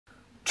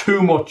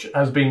too much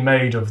has been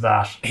made of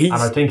that. And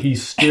I think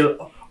he's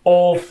still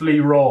awfully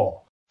raw.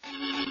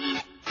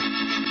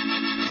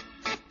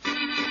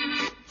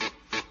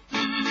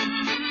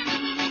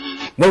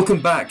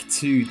 Welcome back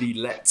to the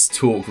Let's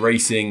Talk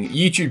Racing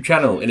YouTube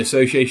channel in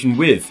association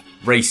with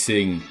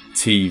Racing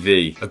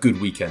TV. A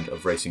good weekend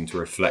of racing to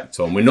reflect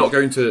on. We're not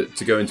going to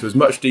go into as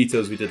much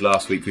detail as we did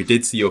last week. We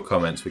did see your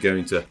comments. We're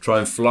going to try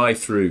and fly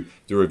through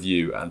the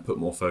review and put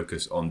more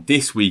focus on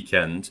this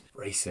weekend.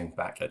 Racing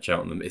back at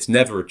Cheltenham. It's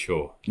never a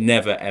chore.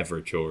 Never ever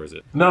a chore, is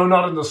it? No,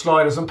 not in the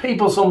slightest. And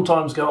people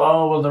sometimes go,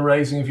 oh, well, the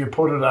racing, if you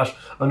put it at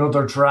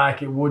another track,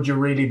 would you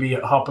really be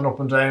hopping up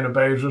and down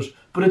about it?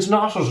 But it's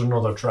not at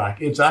another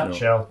track. It's at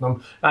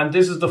Cheltenham. And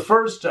this is the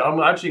first, I'm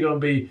actually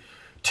going to be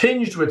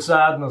tinged with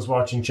sadness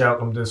watching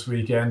Cheltenham this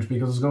weekend,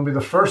 because it's going to be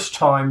the first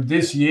time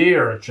this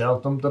year at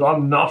Cheltenham that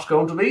I'm not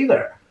going to be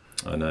there.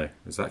 I know,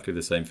 exactly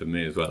the same for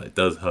me as well. It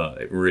does hurt,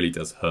 it really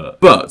does hurt.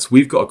 But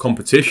we've got a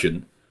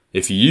competition.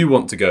 If you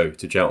want to go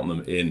to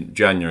Cheltenham in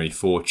January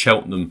for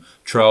Cheltenham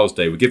Trials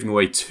Day, we're giving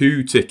away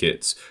 2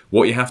 tickets.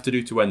 What you have to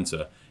do to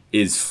enter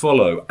is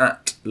follow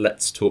at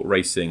Let's Talk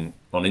Racing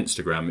on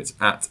Instagram. It's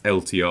at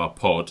LTR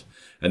Pod.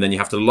 And then you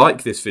have to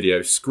like this video,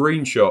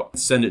 screenshot,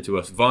 send it to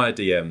us via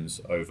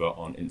DMs over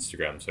on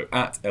Instagram. So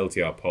at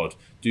LTR Pod,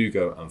 do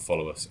go and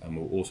follow us. And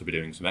we'll also be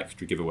doing some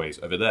extra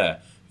giveaways over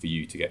there for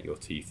you to get your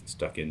teeth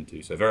stuck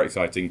into. So very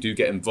exciting. Do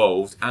get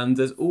involved. And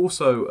there's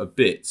also a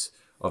bit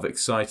of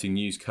exciting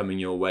news coming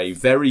your way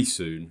very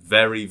soon.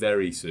 Very,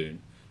 very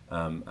soon.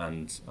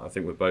 And I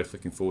think we're both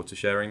looking forward to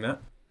sharing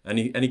that.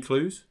 Any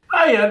clues?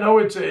 Yeah, no,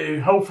 it's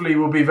hopefully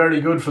will be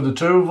very good for the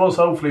two of us.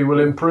 Hopefully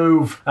we'll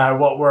improve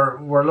what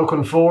we're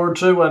looking forward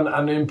to,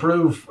 and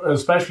improve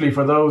especially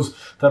for those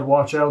that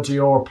watch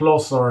LTR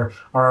Plus or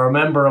are a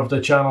member of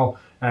the channel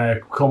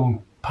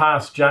come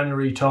past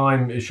January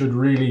time. It should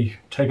really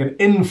take an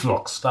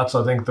influx. That's,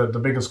 I think, the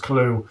biggest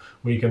clue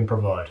we can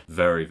provide.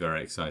 Very,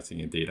 very exciting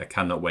indeed. I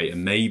cannot wait.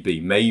 And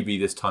maybe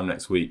this time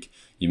next week,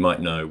 you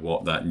might know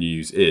what that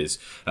news is.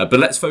 But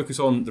let's focus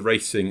on the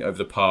racing over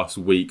the past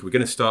week. We're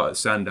going to start at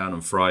Sandown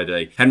on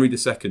Friday. Henry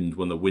II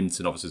won the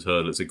Winton Officers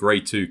Hurdle. It's a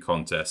Grade 2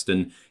 contest.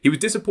 And he was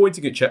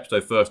disappointing at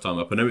Chepstow first time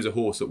up. I know he's a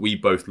horse that we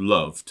both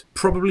loved.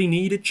 Probably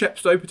needed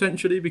Chepstow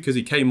potentially because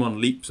he came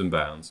on leaps and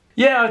bounds.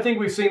 Yeah, I think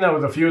we've seen that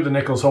with a few of the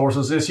Nichols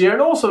horses this year.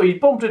 And also he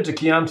bumped into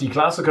Chianti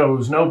Classico,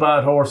 who's no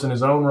bad horse in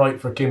his own right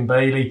for Kim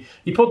Bailey.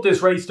 He put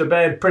this race to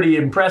bed pretty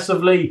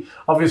impressively.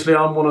 Obviously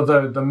I'm one of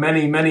the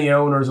many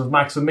owners of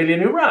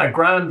Maximilian, who ran a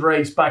grand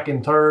race back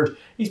in 3rd.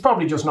 He's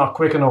probably just not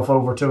quick enough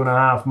over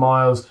 2.5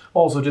 miles.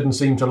 Also didn't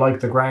seem to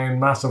like the ground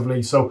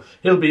massively, so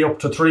he'll be up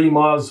to 3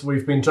 miles.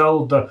 We've been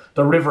told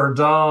the River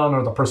Dawn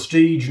or the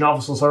Prestige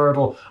Novices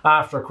Hurdle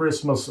after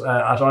Christmas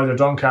at either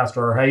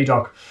Doncaster or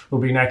Haydock will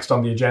be next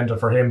on the agenda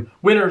for him.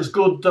 Winner's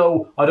good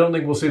though. I don't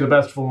think we'll see the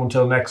best of him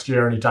until next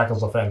year, and he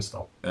tackles the fence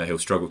though. He'll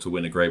struggle to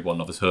win a Grade 1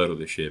 Novice Hurdle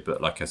this year,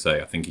 but like I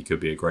say, I think he could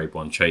be a Grade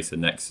 1 chaser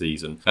next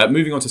season.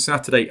 Moving on to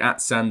Saturday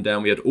at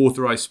Sandown, we had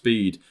Authorised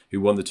Speed,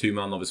 who won the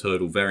 2-mile Novice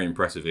Hurdle very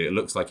impressively. It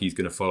looks like he's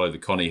going to follow the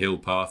Connie Hill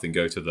path and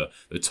go to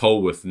the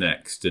Tolworth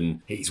next.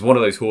 And he's one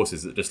of those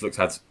horses that just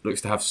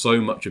looks to have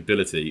so much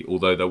ability,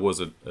 although there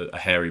was a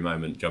hairy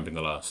moment jumping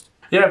the last.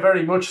 Yeah,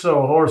 very much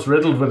so. A horse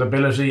riddled with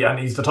ability, and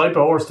he's the type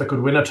of horse that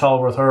could win a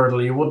Tolworth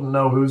Hurdle. You wouldn't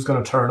know who's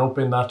going to turn up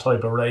in that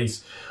type of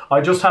race.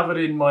 I just have it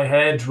in my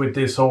head with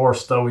this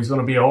horse, though. He's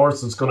going to be a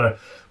horse that's going to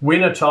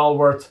win a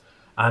Tolworth,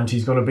 and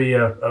he's going to be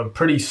a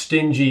pretty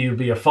stingy. He'll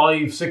be a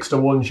 5-6 to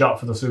 1 shot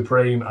for the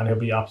Supreme, and he'll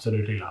be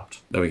absolutely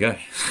lapped. There we go.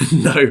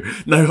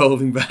 no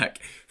holding back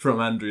from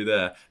Andrew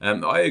there.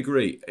 I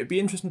agree. It'd be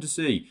interesting to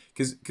see,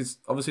 because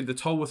obviously the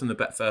Tolworth and the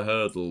Betfair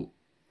Hurdle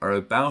are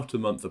about a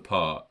month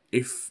apart.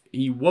 If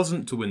he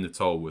wasn't to win the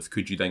Tolworth,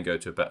 could you then go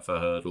to a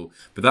Betfair Hurdle?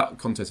 But that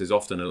contest is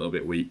often a little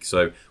bit weak,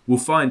 so we'll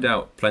find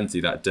out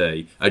plenty that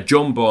day.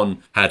 John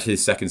Bon had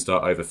his second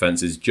start over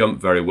fences, jumped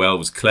very well,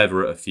 was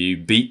clever at a few,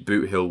 beat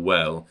Boot Hill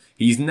well.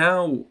 He's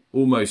now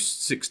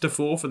almost 6 to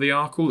 4 for the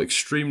Arkle,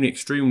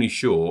 extremely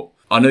short.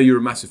 I know you're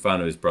a massive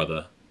fan of his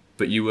brother,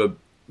 but you were,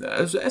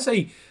 I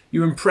say, you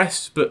were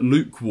impressed but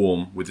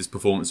lukewarm with his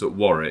performance at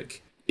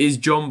Warwick. Is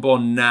John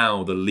Bon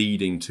now the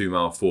leading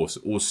 2-mile force,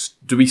 or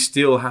do we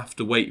still have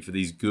to wait for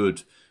these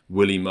good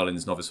Willie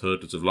Mullins Novice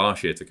Hurdles of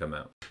last year to come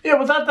out? Yeah,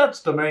 well,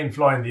 that's the main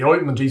fly in the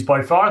ointment. He's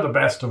by far the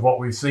best of what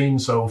we've seen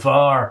so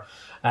far.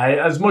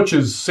 As much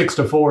as 6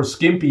 to 4 is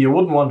skimpy, you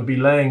wouldn't want to be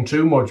laying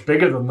too much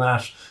bigger than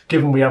that,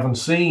 given we haven't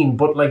seen.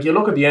 But like, you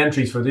look at the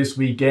entries for this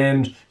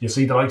weekend, you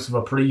see the likes of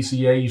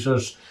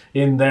Appreciated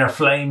in there,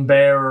 Flame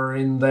Bearer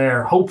in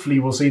there. Hopefully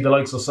we'll see the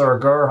likes of Sir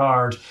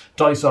Gerhard,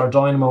 Dysar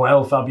Dynamo,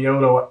 El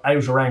Fabiolo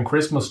out around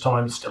Christmas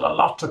time. There's still a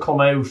lot to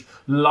come out, a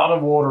lot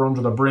of water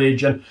under the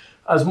bridge. And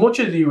as much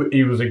as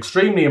he was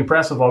extremely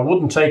impressive, I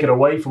wouldn't take it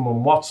away from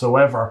him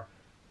whatsoever.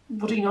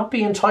 would he not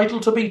be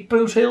entitled to beat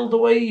Boot Hill the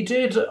way he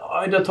did?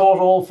 I'd have thought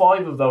all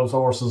 5 of those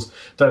horses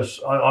that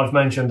I've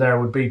mentioned there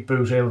would beat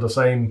Boot Hill the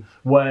same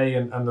way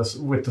and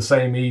with the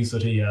same ease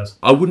that he has.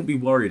 I wouldn't be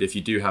worried if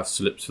you do have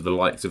slips for the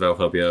likes of El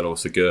Fabiel or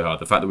Sir Gerhard.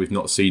 The fact that we've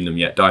not seen them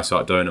yet,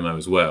 Dysart Dynamo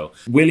as well.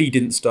 Willie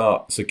didn't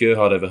start Sir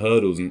Gerhard over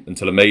hurdles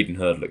until a maiden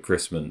hurdle at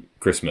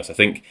Christmas. I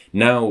think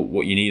now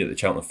what you need at the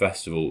Cheltenham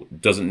Festival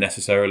doesn't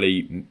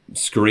necessarily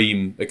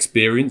scream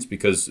experience,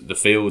 because the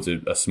fields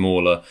are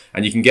smaller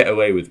and you can get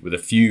away with a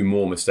few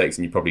more mistakes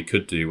than you probably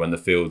could do when the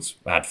fields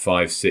had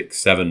 5, 6,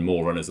 7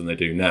 more runners than they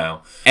do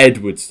now.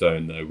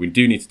 Edwardstone, though, we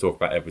do need to talk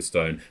about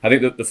Edwardstone. I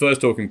think that the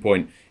first talking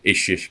point is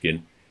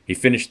Shishkin. He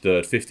finished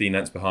third, 15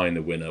 lengths behind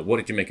the winner. What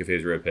did you make of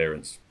his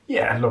reappearance?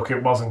 Yeah, look,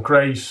 it wasn't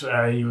great.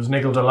 He was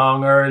niggled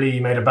along early. He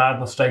made a bad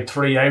mistake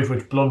 3 out,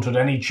 which blunted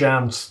any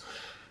chance.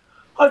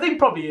 I think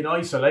probably in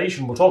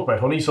isolation, we'll talk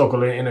about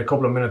Honeysuckle in a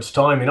couple of minutes'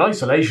 time. In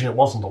isolation, it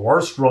wasn't the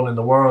worst run in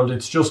the world.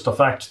 It's just the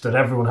fact that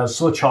everyone has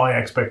such high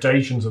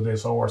expectations of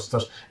this horse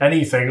that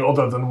anything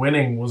other than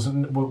winning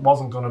wasn't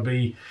going to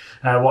be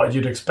what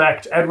you'd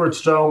expect.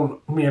 Edwardstone,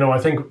 I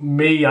think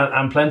me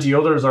and plenty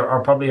others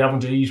are probably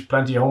having to eat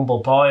plenty of humble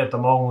pie at the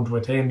moment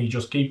with him. He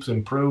just keeps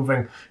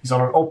improving. He's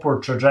on an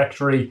upward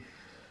trajectory.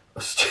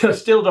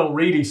 Still don't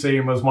really see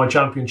him as my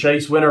Champion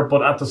Chase winner,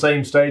 but at the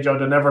same stage I'd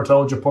have never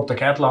told you Put the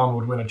Kettle On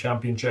would win a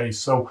Champion Chase.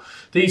 So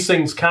these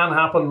things can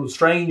happen,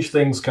 strange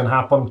things can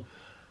happen.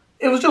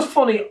 It was just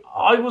funny,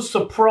 I was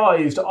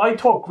surprised. I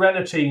thought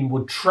Grenadine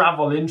would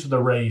travel into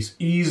the race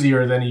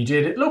easier than he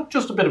did. It looked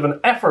just a bit of an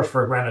effort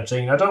for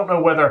Grenadine. I don't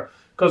know whether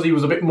because he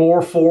was a bit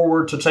more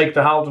forward to take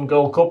the Haldon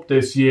Gold Cup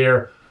this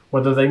year,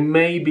 whether they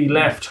maybe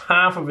left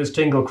half of his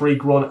Tingle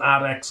Creek run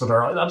at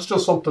Exeter. That's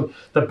just something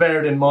that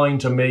bared in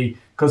mind to me,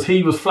 because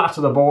he was flat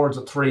to the boards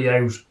at 3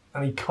 out,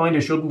 and he kind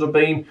of shouldn't have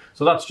been.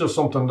 So that's just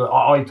something that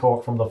I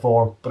thought from the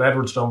form. But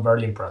Edwardstone,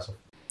 very impressive.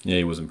 Yeah,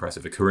 he was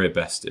impressive. A career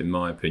best, in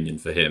my opinion,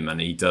 for him.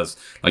 And he does,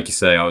 like you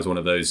say, I was one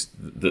of those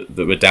that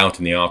were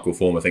doubting the Arkle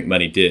form. I think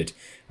many did.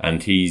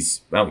 And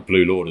he's out with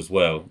Blue Lord as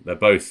well. They're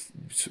both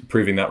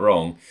proving that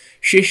wrong.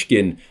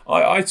 Shishkin,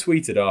 I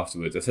tweeted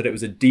afterwards. I said it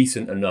was a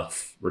decent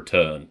enough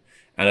return.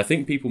 And I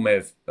think people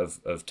may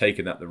have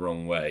taken that the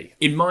wrong way.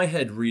 In my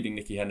head, reading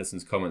Nicky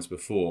Henderson's comments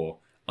before,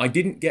 I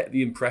didn't get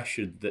the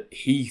impression that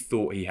he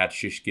thought he had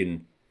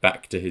Shishkin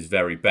back to his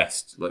very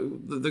best. Like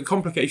the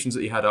complications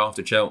that he had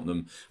after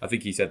Cheltenham, I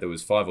think he said there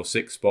was 5 or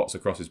 6 spots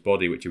across his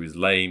body which he was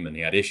lame and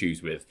he had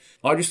issues with.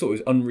 I just thought it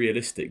was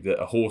unrealistic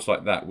that a horse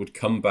like that would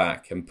come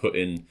back and put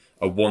in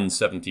a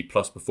 170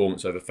 plus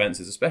performance over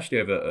fences,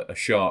 especially over a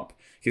sharp.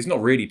 It's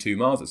not really 2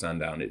 miles at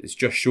Sandown, it's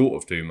just short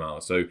of 2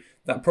 miles, so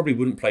that probably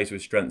wouldn't play to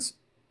his strengths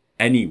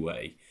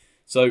anyway.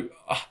 So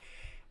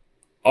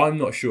I'm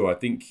not sure. I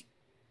think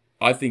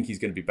he's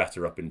going to be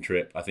better up in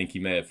trip. I think he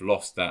may have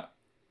lost that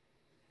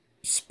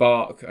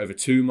spark over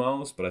 2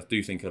 miles, but I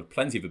do think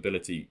plenty of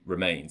ability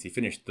remains. He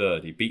finished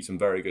third. He beat some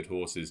very good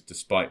horses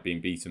despite being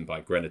beaten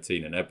by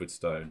Grenadine and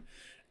Edwardstone.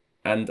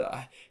 And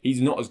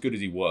he's not as good as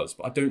he was,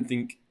 but I don't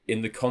think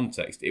in the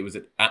context it was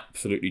an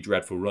absolutely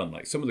dreadful run.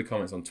 Like some of the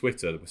comments on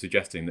Twitter were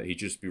suggesting that he'd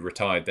just be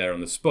retired there on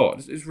the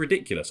spot. It's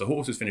ridiculous. A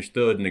horse has finished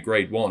third in a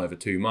Grade 1 over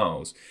 2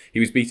 miles. He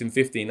was beaten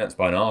 15 lengths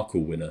by an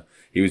Arkle winner.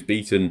 He was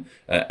beaten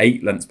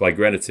 8 lengths by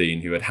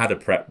Grenadine, who had a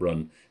prep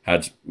run,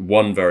 had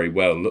won very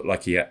well, looked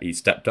like he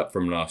stepped up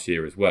from last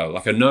year as well.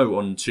 Like I know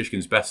on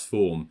Shishkin's best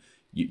form,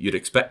 you'd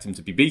expect him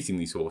to be beating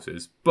these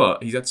horses,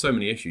 but he's had so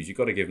many issues, you've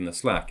got to give him the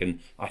slack, and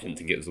I didn't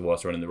think it was the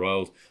worst run in the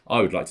world.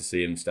 I would like to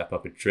see him step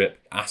up a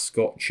trip.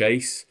 Ascot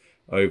Chase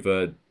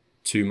over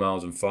 2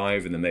 miles and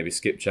 5, and then maybe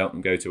skip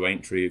Cheltenham, go to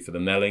Aintree for the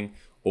Melling,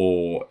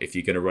 or if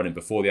you're going to run him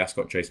before the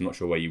Ascot Chase, I'm not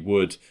sure where you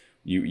would,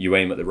 you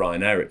aim at the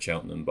Ryanair at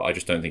Cheltenham, but I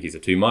just don't think he's a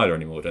 2-miler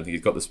anymore. I don't think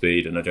he's got the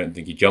speed, and I don't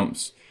think he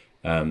jumps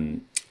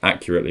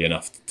accurately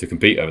enough to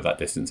compete over that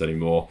distance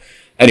anymore.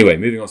 Anyway,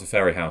 moving on to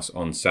Ferryhouse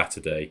on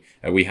Saturday,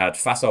 we had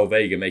Facile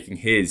Vega making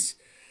his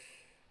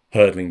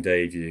hurdling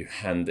debut,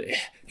 and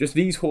just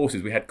these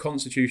horses, we had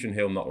Constitution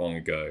Hill not long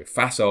ago,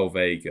 Facile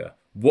Vega,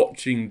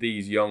 watching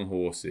these young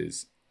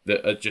horses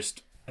that are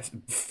just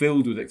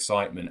filled with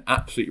excitement,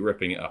 absolutely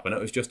ripping it up. I know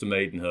it was just a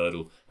maiden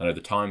hurdle, I know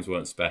the times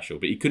weren't special,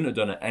 but he couldn't have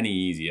done it any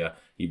easier.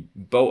 He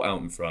bolt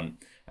out in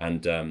front,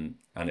 and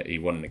he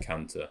won in a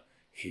canter.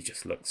 He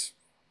just looks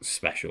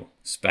special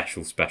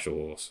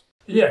horse.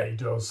 Yeah, he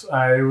does.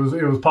 It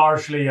was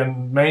partially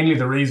and mainly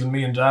the reason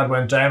me and Dad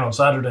went down on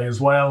Saturday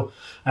as well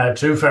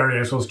to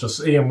Ferryhouse was to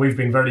see him. We've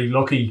been very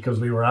lucky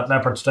because we were at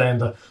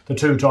Leopardstown the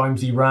 2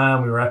 times he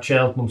ran. We were at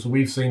Cheltenham, so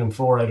we've seen him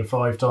 4 out of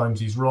 5 times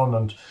he's run.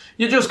 And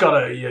you just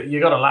gotta you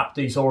gotta lap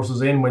these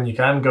horses in when you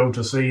can go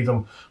to see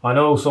them. I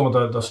know some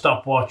of the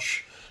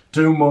stopwatch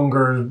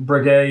doommonger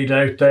brigade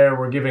out there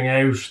were giving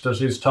out that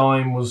his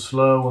time was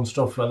slow and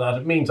stuff like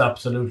that. It means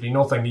absolutely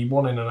nothing. He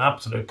won in an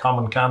absolute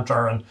common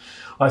canter, and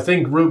I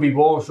think Ruby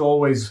Walsh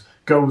always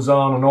goes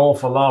on an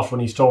awful lot when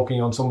he's talking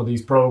on some of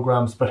these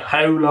programmes, but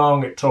how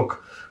long it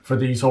took for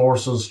these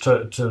horses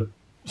to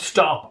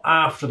stop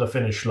after the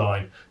finish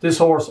line. This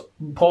horse,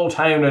 Paul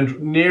Townend,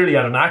 nearly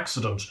had an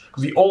accident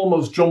because he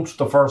almost jumped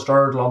the first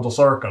hurdle on the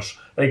circuit.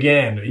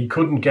 Again, he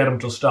couldn't get him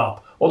to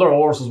stop. Other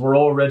horses were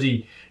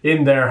already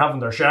in there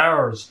having their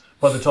showers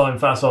by the time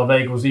Facile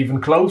Vega was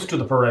even close to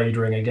the parade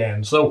ring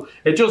again. So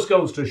it just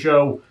goes to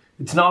show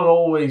it's not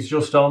always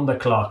just on the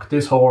clock.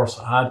 This horse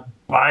had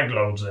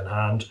bagloads in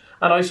hand,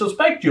 and I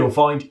suspect you'll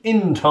find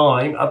in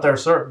time at their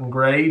certain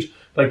grade,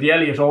 like the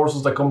Elliott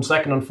horses that come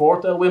second and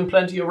fourth, they'll win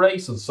plenty of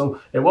races,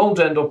 so it won't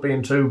end up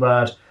being too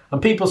bad.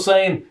 And people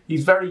saying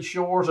he's very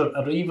short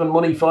at even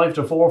money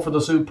 5-4 for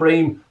the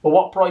Supreme. Well,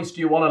 what price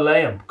do you want to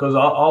lay him? Because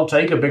I'll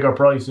take a bigger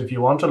price if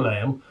you want to lay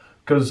him.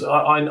 Because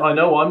I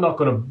know I'm not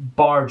going to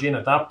barge in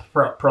at that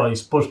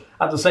price, but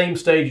at the same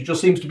stage, it just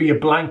seems to be a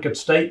blanket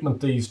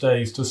statement these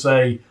days to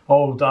say,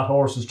 oh, that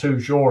horse is too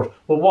short.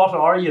 Well, what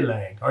are you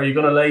laying? Are you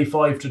going to lay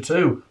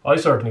 5-2? I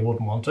certainly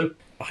wouldn't want to.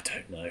 I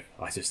don't know.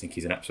 I just think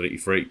he's an absolutely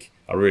freak.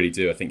 I really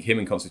do. I think him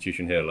and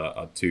Constitution Hill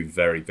are two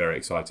very, very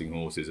exciting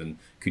horses. And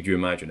could you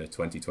imagine a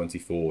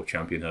 2024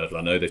 champion hurdle?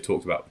 I know they've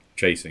talked about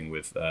chasing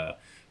with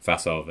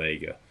Facile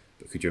Vega.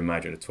 But could you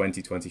imagine a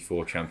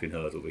 2024 champion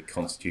hurdle with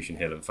Constitution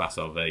Hill and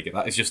Facile Vega?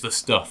 That is just the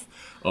stuff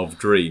of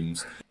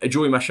dreams.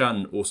 Joy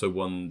Machan also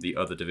won the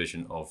other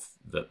division of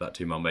that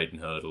 2-mile maiden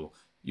hurdle.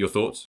 Your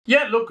thoughts?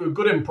 Yeah, look, a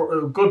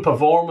good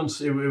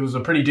performance. It was a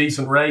pretty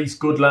decent race.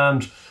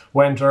 Goodland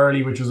went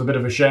early, which was a bit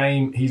of a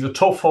shame. He's a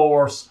tough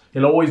horse.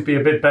 He'll always be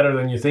a bit better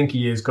than you think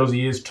he is because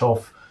he is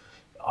tough.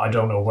 I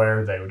don't know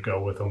where they would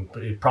go with him.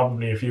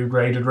 Probably a few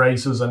graded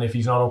races, and if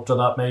he's not up to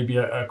that, maybe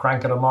a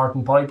crank at a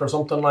Martin Pipe or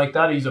something like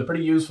that. He's a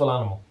pretty useful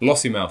animal.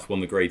 Lossymouth won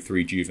the Grade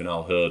 3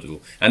 juvenile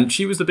hurdle, and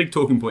she was the big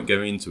talking point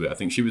going into it. I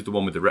think she was the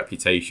one with the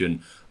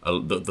reputation.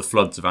 The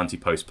floods of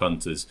anti-post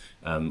punters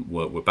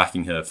were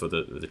backing her for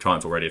the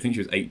Triumph already. I think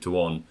she was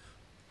 8-1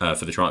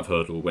 for the Triumph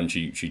hurdle when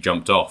she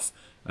jumped off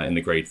in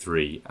the Grade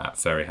 3 at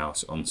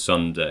Ferryhouse on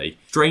Sunday.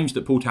 Strange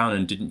that Paul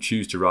Townend didn't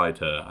choose to ride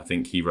her. I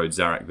think he rode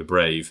Zarek the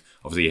Brave.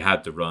 Obviously, he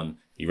had to run.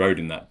 He rode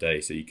him that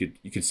day, so you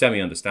could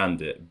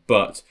semi-understand it.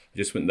 But I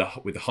just went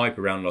with the hype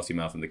around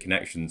Lossymouth and the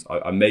connections,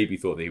 I maybe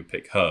thought they would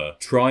pick her.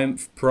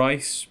 Triumph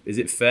price, is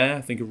it fair?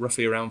 I think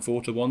roughly around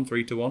 4-1,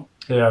 3-1.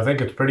 Yeah, I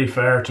think it's pretty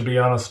fair, to be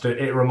honest.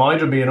 It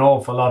reminded me an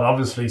awful lot,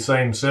 obviously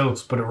same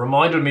silks, but it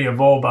reminded me of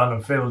Vauban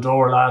and Phil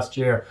Dore last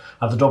year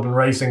at the Dublin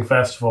Racing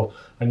Festival.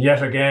 And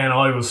yet again,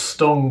 I was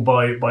stung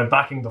by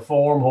backing the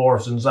form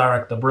horse in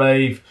Zarek the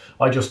Brave.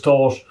 I just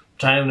thought,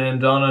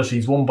 Townend on it,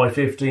 he's won by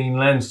 15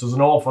 lengths. There's an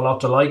awful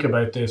lot to like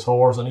about this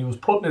horse, and he was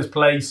put in his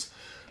place.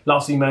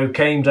 Lossymouth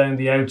came down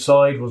the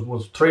outside,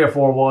 was 3 or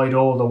 4 wide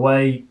all the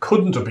way.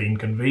 Couldn't have been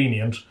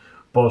convenient,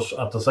 but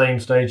at the same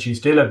stage, he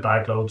still had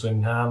bagloads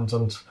in hand.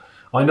 And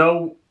I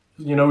know,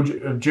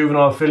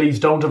 juvenile fillies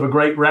don't have a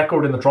great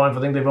record in the Triumph.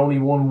 I think they've only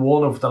won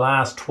one of the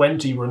last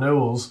 20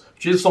 renewals,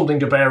 which is something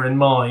to bear in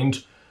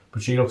mind.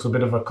 But she looks a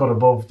bit of a cut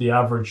above the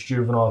average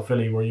juvenile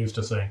filly we're used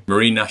to seeing.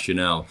 Marine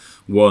Nationale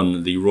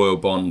won the Royal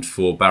Bond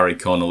for Barry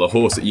Connell, a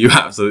horse that you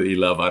absolutely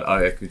love.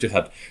 I just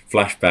had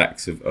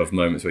flashbacks of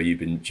moments where you've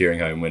been cheering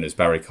home winners,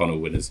 Barry Connell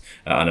winners,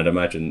 and I'd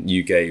imagine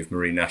you gave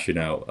Marine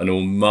Nationale an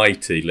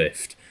almighty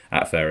lift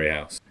at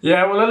Ferryhouse.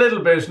 Yeah, well, a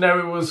little bit. Now,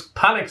 it was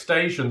panic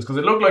stations because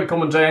it looked like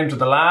coming down to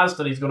the last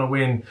that he's going to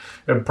win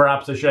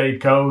perhaps a shade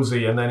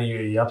cosy, and then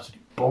he absolutely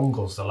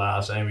bungles the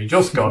last time. He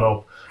just got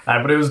up.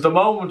 But it was the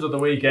moment of the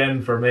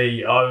weekend for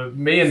me.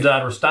 Me and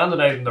Dad were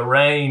standing out in the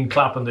rain,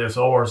 clapping this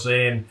horse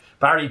in.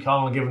 Barry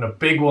Connell giving the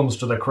big ones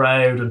to the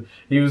crowd. And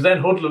he was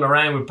then huddling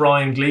around with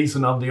Brian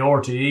Gleeson on the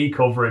RTE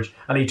coverage.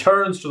 And he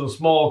turns to the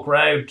small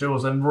crowd to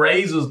us and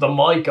raises the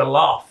mic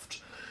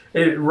aloft.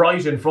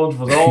 Right in front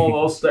of us,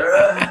 all us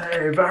there.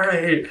 Hey,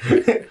 Barry!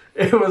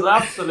 It was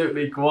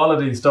absolutely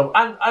quality stuff,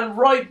 and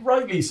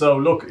rightly so.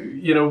 Look,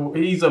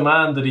 he's a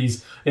man that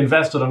he's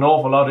invested an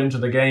awful lot into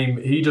the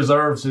game. He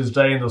deserves his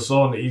day in the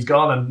sun. He's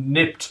gone and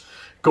nipped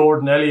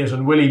Gordon Elliott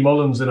and Willie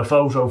Mullins in a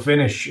photo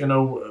finish.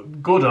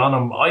 Good on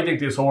him. I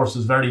think this horse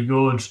is very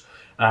good.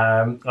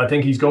 I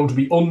think he's going to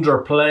be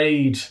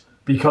underplayed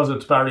because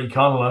it's Barry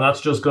Connell, and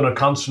that's just going to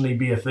constantly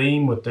be a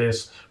theme with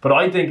this. But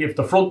I think if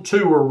the front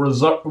two were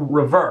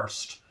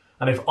reversed,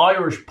 and if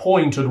Irish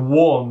Point had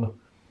won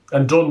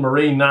and done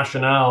Marine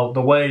Nationale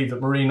the way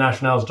that Marine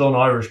Nationale's done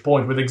Irish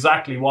Point, with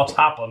exactly what's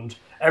happened,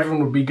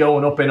 everyone would be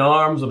going up in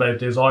arms about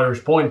this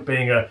Irish Point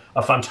being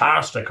a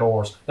fantastic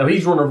horse. Now,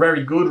 he's run a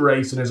very good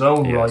race in his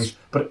own right,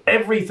 but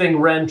everything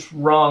went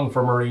wrong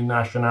for Marine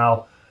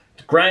Nationale.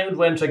 The ground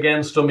went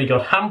against him. He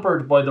got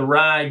hampered by the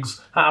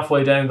rags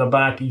halfway down the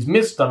back. He's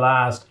missed the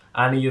last,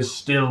 and he has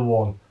still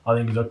won. I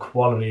think he's a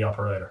quality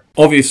operator.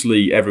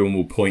 Obviously, everyone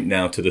will point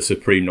now to the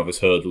Supreme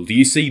Novice Hurdle. Do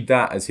you see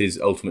that as his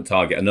ultimate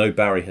target? I know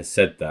Barry has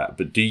said that,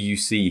 but do you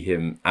see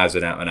him as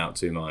an out-and-out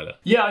two-miler?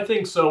 Yeah, I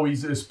think so.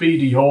 He's a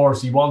speedy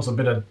horse. He wants a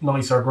bit of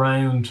nicer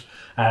ground.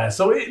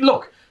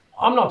 Look,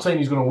 I'm not saying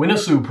he's going to win a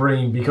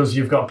Supreme because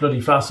you've got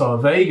bloody Facile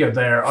Vega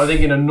there. I think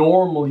in a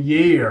normal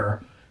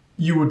year,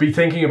 you would be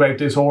thinking about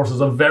this horse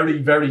as a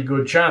very, very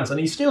good chance. And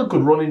he still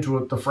could run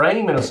into the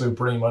frame in a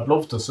Supreme. I'd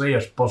love to see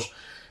it, but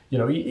you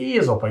know, he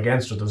is up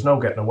against it. There's no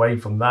getting away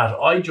from that.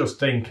 I just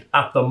think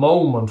at the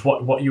moment,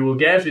 what you will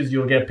get is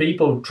you'll get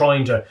people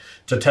trying to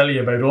tell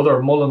you about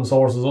other Mullins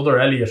horses,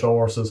 other Elliott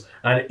horses.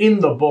 And in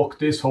the book,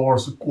 this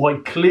horse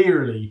quite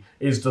clearly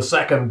is the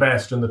second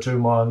best in the 2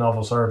 mile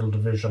novice hurdle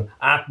division,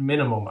 at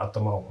minimum at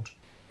the moment.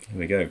 There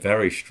we go.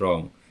 Very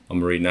strong on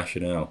Marie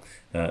Nationale.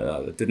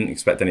 I didn't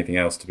expect anything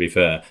else, to be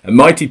fair. And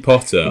Mighty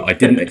Potter, I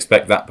didn't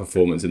expect that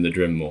performance in the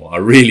Drinmore. I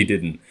really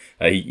didn't.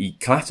 He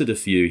clattered a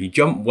few. He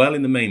jumped well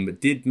in the main, but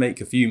did make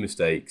a few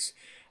mistakes.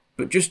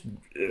 But just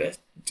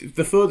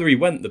the further he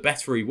went, the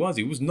better he was.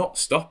 He was not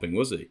stopping,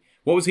 was he?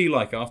 What was he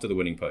like after the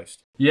winning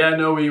post? Yeah,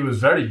 no, he was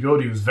very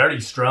good. He was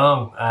very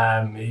strong.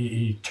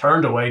 He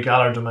turned away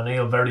Gallard de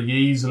Manille very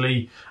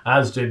easily,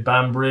 as did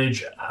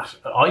Banbridge.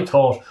 I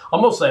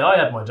must say, I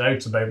had my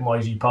doubts about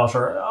Mighty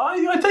Potter.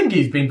 I think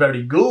he's been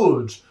very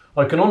good.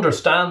 I can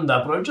understand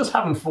that, but I just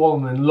haven't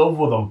fallen in love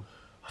with him.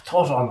 I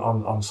thought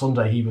on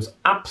Sunday he was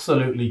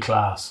absolutely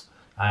class.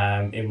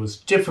 It was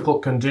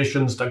difficult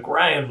conditions. The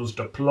ground was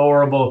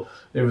deplorable.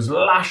 It was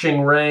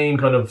lashing rain,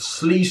 kind of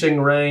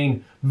sleeting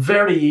rain.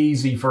 Very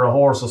easy for a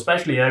horse,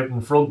 especially out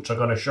in front, to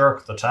kind of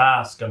shirk the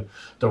task. And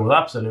there was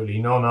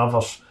absolutely none of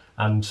it.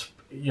 And,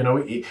 you know,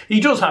 he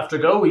does have to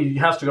go. He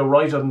has to go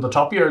right on the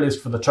top of your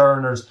list for the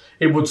Turners.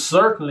 It would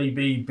certainly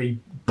be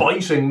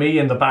biting me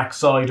in the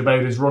backside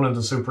about his run in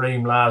the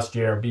Supreme last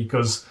year,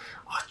 because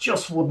I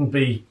just wouldn't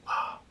be...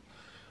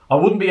 I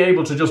wouldn't be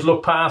able to just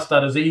look past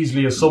that as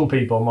easily as some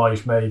people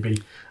might,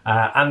 maybe.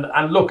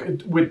 And look,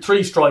 with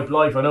Three Stripe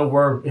Life, I know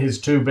we're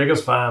his 2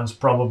 biggest fans,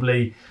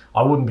 probably.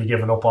 I wouldn't be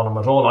giving up on him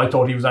at all. I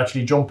thought he was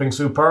actually jumping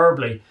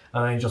superbly,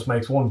 and then he just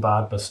makes one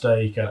bad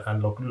mistake.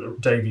 And look,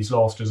 Davies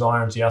lost his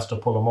irons. He has to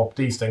pull him up.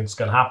 These things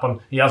can happen.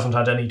 He hasn't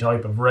had any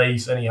type of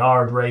race, any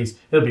hard race.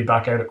 He'll be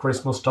back out at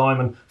Christmas time,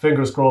 and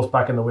fingers crossed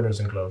back in the winner's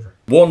enclosure.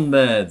 One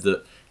mare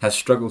that has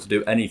struggled to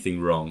do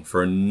anything wrong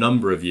for a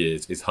number of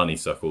years is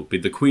Honeysuckle. Been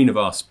the queen of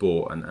our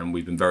sport, and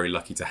we've been very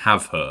lucky to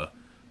have her.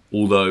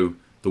 Although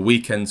the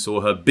weekend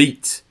saw her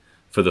beat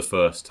for the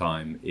first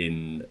time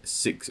in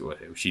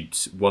she'd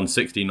won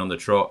 16 on the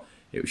trot.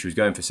 She was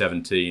going for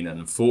 17, and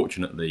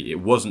unfortunately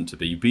it wasn't to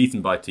be.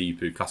 Beaten by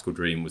Tipu, Classical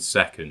Dream was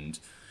second.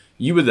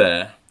 You were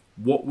there.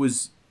 What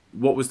was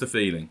the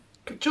feeling?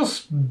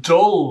 Just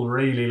dull,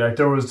 really. Like,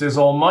 there was this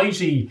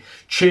almighty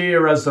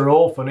cheer, as there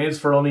often is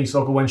for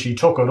Honeysuckle, when she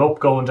took it up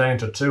going down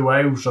to 2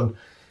 out, and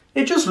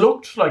it just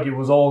looked like it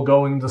was all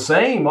going the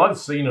same. I've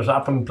seen it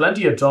happen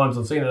plenty of times.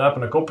 I've seen it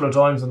happen a couple of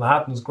times in the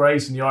Hatton's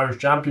Grace in the Irish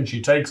Champion.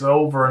 She takes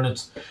over and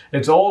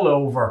it's all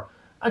over,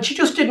 and she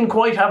just didn't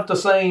quite have the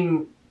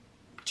same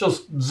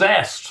just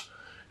zest,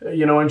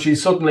 you know, and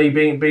she's suddenly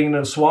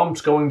being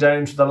swamped going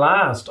down to the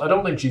last. I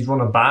don't think she's run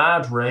a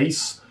bad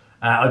race.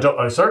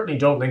 I certainly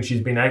don't think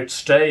she's been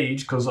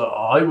outstaged, because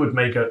I would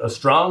make a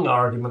strong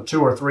argument 2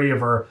 or 3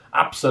 of her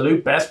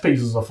absolute best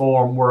pieces of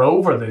form were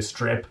over this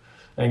trip,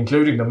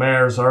 including the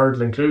Mare's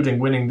Hurdle, including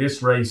winning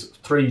this race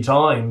 3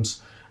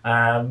 times.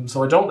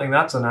 So I don't think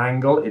that's an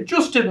angle. It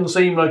just didn't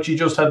seem like she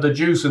just had the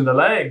juice in the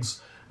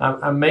legs.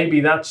 And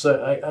maybe that's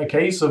a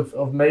case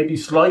of maybe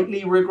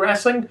slightly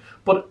regressing.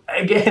 But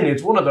again,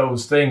 it's one of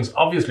those things.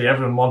 Obviously,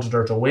 everyone wanted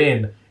her to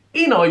win.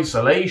 In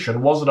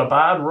isolation, was it a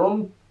bad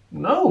run?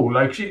 No,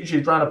 like she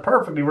ran a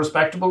perfectly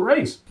respectable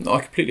race. No,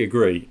 I completely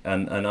agree,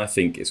 and I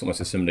think it's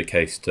almost a similar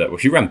case to... Well,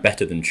 she ran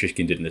better than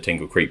Shishkin did in the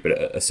Tingle Creek, but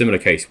a similar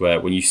case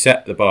where when you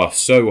set the bar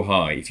so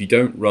high, if you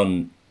don't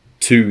run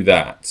to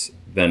that,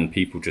 then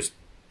people just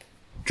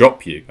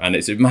drop you, and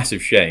it's a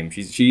massive shame.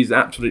 She's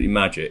absolutely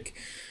magic.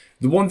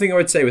 The one thing I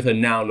would say with her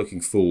now looking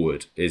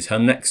forward is her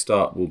next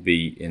start will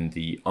be in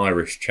the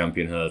Irish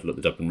Champion Hurdle at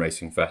the Dublin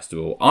Racing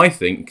Festival. I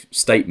think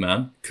State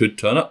Man could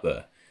turn up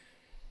there.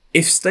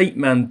 If State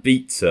Man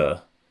beats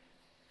her,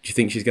 do you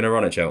think she's going to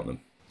run at Cheltenham?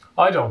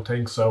 I don't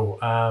think so.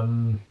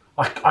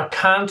 I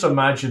can't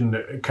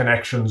imagine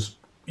Connections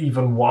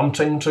even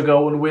wanting to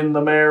go and win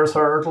the Mare's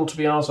Hurdle, to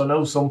be honest. I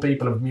know some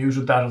people have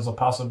muted that as a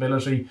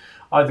possibility.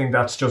 I think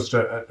that's just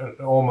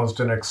almost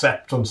an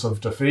acceptance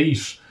of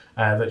defeat,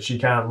 that she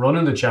can't run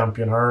in the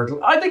Champion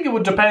Hurdle. I think it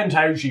would depend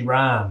how she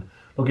ran.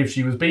 Look, if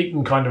she was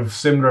beaten kind of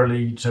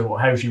similarly to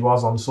how she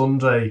was on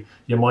Sunday,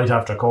 you might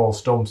have to call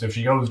stumps. If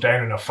she goes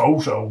down in a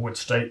photo with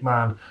State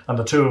Man and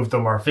the 2 of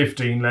them are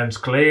 15 lengths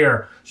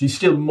clear, she's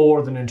still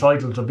more than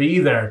entitled to be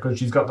there, because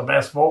she's got the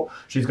best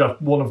she's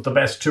got one of the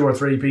best 2 or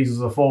 3 pieces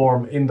of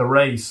form in the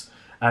race.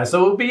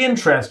 So it'll be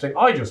interesting.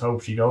 I just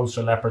hope she goes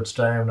to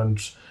Leopardstown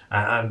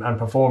and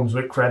performs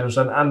with credit.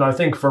 And I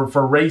think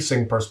for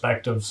racing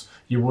perspectives,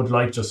 you would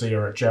like to see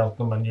her at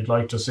Cheltenham, and you'd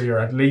like to see her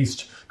at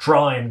least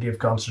try and give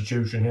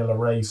Constitution Hill a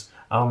race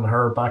on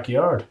her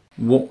backyard.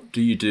 What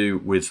do you do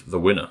with the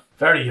winner?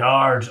 Very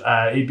hard.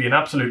 He'd be an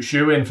absolute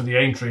shoe-in for the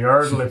Aintree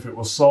Hurdle if it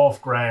was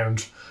soft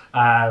ground.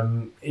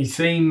 He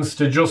seems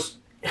to just...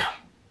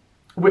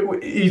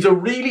 He's a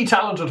really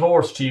talented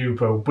horse,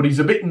 Tiupo, but he's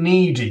a bit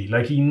needy.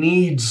 Like, he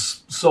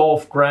needs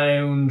soft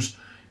ground.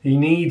 He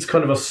needs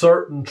kind of a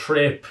certain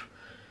trip,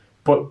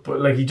 but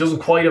like, he doesn't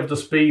quite have the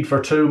speed for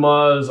 2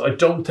 miles. I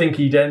don't think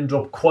he'd end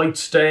up quite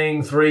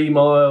staying 3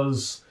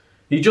 miles.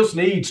 He just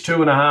needs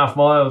 2.5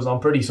 miles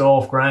on pretty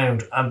soft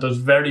ground, and there's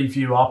very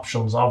few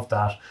options of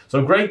that.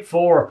 So great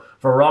for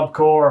Rob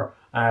Corr.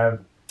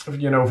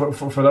 You know,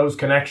 for those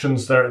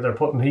connections, they're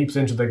putting heaps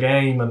into the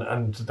game,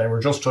 and they were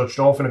just touched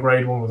off in a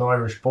Grade 1 with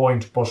Irish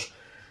Point. But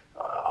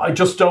I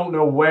just don't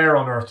know where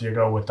on earth you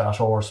go with that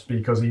horse,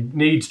 because he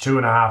needs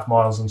 2.5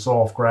 miles on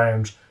soft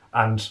ground,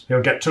 and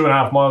he'll get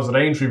 2.5 miles at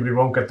Aintree, but he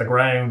won't get the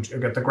ground. He'll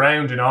get the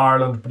ground in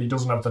Ireland, but he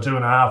doesn't have the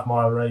 2.5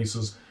 mile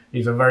races.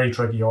 He's a very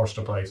tricky horse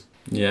to place.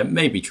 Yeah,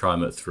 maybe try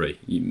him at 3.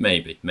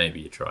 Maybe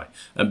you try.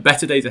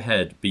 Better Days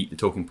Ahead beat the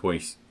talking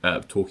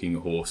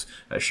horse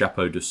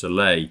Chapeau de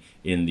Soleil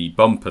in the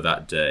bumper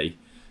that day.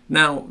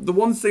 Now, the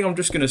one thing I'm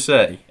just going to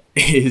say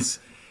is,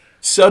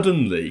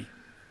 suddenly,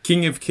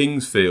 King of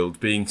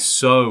Kingsfield being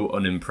so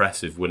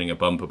unimpressive, winning a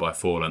bumper by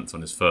 4 lengths on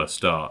his first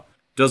start,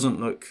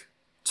 doesn't look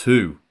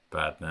too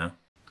bad now.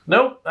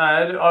 No,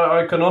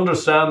 I can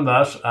understand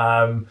that.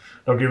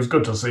 Look, it was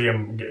good to see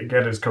him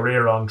get his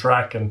career on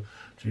track, and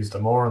geez, the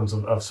Morans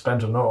have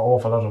spent an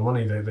awful lot of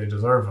money. They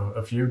deserve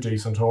a few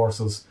decent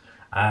horses.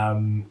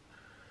 I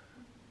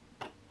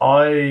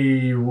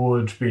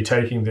would be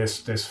taking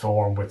this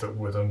form with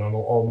an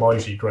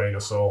almighty grain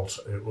of salt.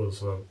 It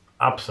was an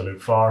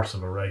absolute farce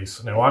of a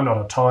race. Now, I'm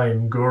not a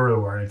time guru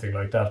or anything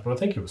like that, but I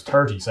think it was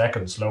 30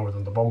 seconds slower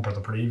than the bumper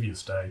the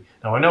previous day.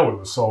 Now, I know it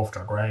was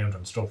softer ground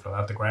and stuff like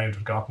that. The ground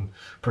had gotten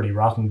pretty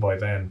rotten by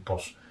then,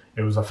 but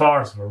it was a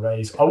farce of a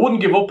race. I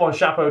wouldn't give up on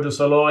Chapeau de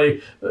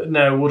Soleil.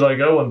 Now, would I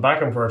go and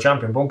back him for a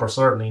champion bumper?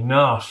 Certainly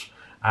not.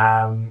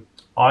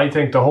 I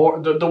think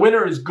the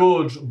winner is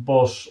good,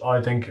 but I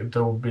think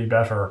there will be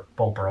better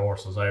bumper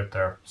horses out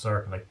there,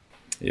 certainly.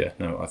 Yeah,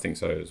 no, I think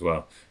so as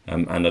well.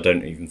 And I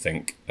don't even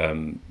think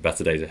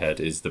Better Days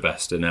Ahead is the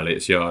best in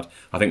Elliot's Yard.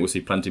 I think we'll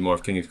see plenty more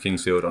of King of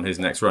Kingsfield on his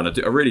next run.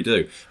 I really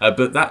do.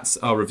 But that's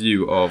our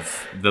review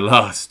of the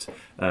last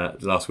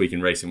week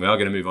in racing. We are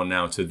going to move on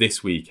now to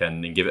this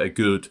weekend and give it a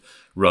good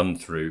run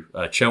through.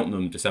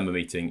 Cheltenham December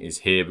meeting is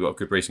here. We've got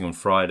good racing on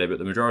Friday, but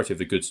the majority of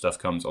the good stuff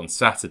comes on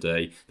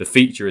Saturday. The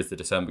feature is the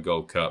December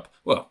Gold Cup.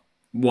 Well,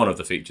 one of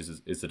the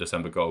features is the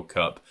December Gold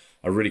Cup.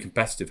 A really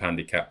competitive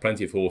handicap.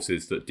 Plenty of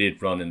horses that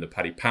did run in the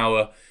Paddy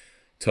Power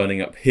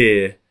turning up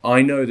here.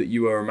 I know that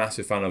you were a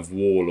massive fan of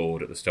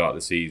Warlord at the start of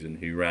the season,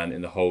 who ran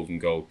in the Holden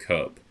Gold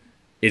Cup.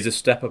 Is a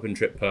step up and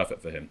trip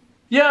perfect for him?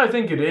 Yeah, I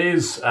think it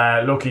is.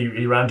 Look,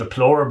 he ran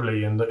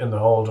deplorably in the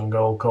Holden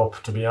Gold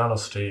Cup, to be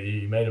honest.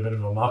 He made a bit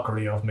of a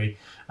mockery of me.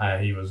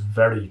 He was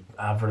very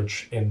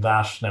average in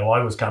that. Now,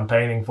 I was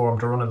campaigning for him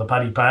to run in the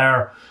Paddy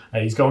Power.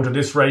 He's going to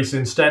this race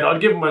instead.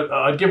 I'd give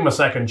him a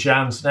second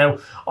chance. Now,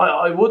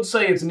 I would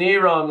say it's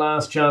near on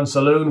last chance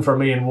saloon for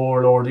me in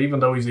Warlord,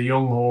 even though he's a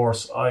young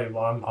horse.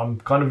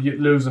 I'm kind of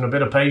losing a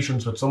bit of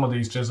patience with some of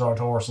these Tizard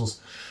horses.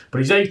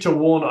 But he's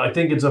 8-1. I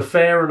think it's a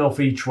fair enough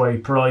each way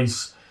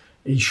price.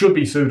 He should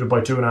be suited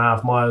by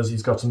 2.5 miles.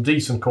 He's got some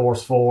decent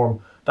course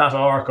form. That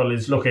Arkle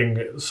is looking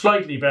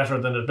slightly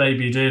better than it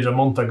maybe did a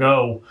month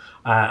ago,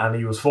 and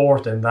he was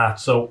 4th in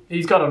that. So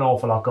he's got an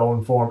awful lot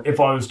going for him.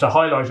 If I was to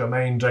highlight a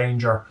main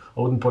danger,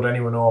 I wouldn't put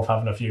anyone off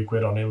having a few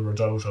quid on Il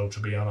Rodotto, to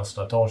be honest.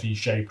 I thought he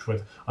shaped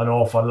with an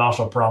awful lot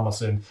of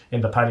promise in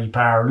the Paddy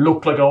Power.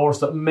 Looked like a horse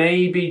that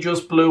maybe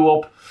just blew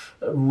up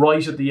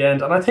right at the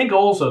end. And I think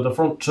also the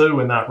front 2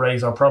 in that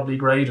race are probably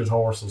graded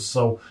horses,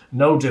 so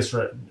no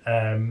disregard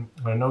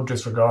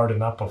in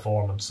that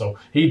performance. So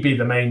he'd be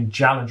the main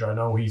challenger. I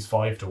know he's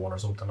 5-1 or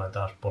something like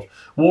that, but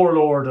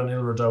Warlord and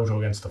Il Rodotto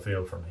against the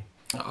field for me.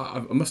 I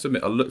must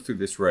admit, I looked through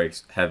this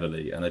race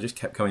heavily, and I just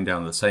kept coming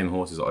down the same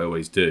horses I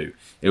always do.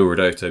 Il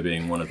Rodotto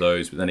being one of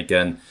those, but then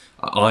again,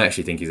 I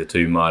actually think he's a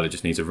 2-miler,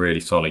 just needs a really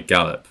solid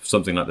gallop.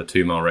 Something like the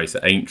 2-mile race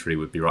at Aintree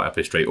would be right up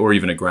his street, or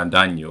even a Grand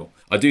Annual.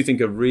 I do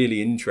think a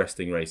really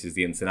interesting race is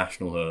the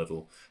International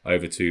Hurdle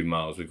over 2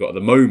 miles. At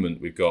the moment,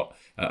 we've got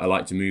I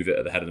like to move it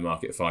at the head of the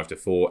market at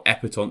 5-4,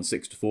 Epatante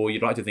 6-4.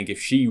 You'd like to think if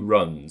she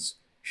runs,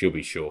 she'll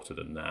be shorter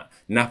than that.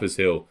 Nappers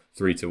Hill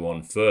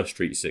 3-1, First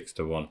Street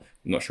 6-1.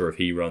 I'm not sure if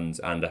he runs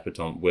and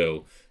Epatante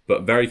will,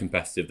 but very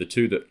competitive. The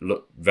two that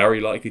look very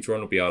likely to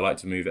run will be I Like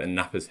to Move It and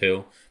Nappers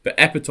Hill. But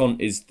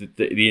Epatante is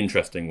the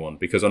interesting one,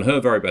 because on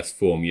her very best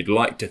form, you'd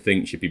like to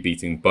think she'd be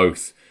beating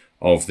both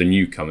of the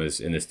newcomers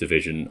in this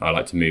division, I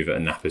Like to Move It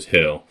and Nappers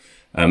Hill.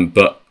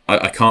 But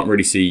I can't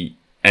really see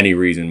any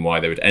reason why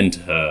they would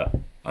enter her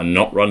and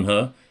not run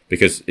her,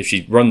 because if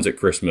she runs at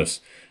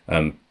Christmas,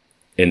 in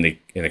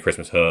the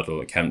Christmas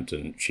hurdle at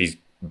Kempton, she's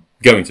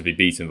going to be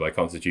beaten by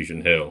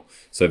Constitution Hill.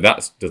 So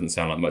that doesn't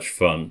sound like much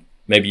fun.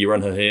 Maybe you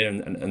run her here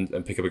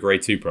and pick up a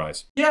Grade 2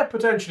 prize. Yeah,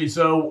 potentially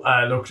so.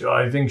 Look,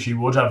 I think she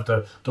would have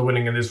the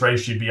winning in this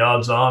race. She'd be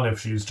odds on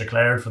if she was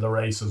declared for the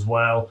race as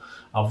well.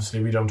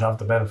 Obviously, we don't have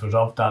the benefit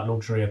of that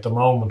luxury at the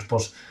moment,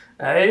 but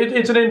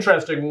it's an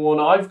interesting one.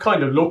 I've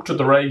kind of looked at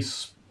the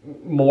race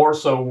more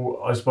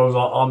so, I suppose,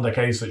 on the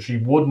case that she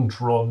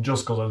wouldn't run,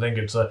 just because I think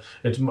it's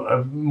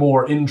a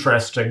more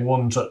interesting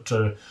one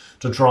to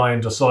try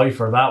and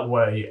decipher that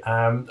way.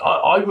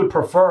 I would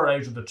prefer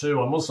out of the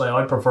two. I must say,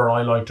 I prefer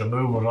I Like to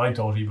Move It. I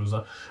thought he was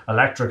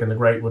electric in the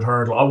Greatwood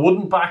Hurdle. I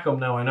wouldn't back him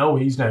now. I know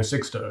he's now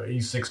 6-5 or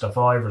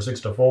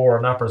 6-4,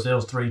 and Napper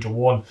Sales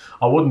 3-1.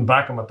 I wouldn't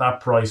back him at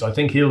that price. I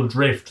think he'll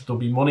drift. There'll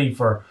be money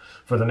for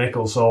the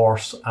Nichols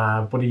horse,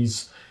 but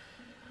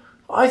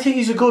I think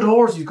he's a good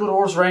horse. He's a good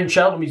horse around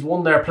Cheltenham. He's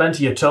won there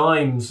plenty of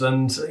times,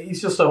 and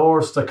he's just a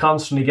horse that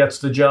constantly gets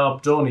the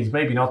job done. He's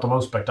maybe not the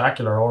most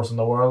spectacular horse in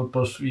the world,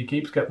 but he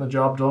keeps getting the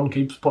job done,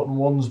 keeps putting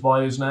ones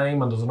by his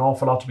name, and there's an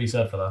awful lot to be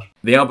said for that.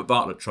 The Albert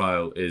Bartlett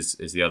Trial is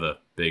the other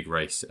big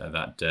race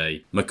that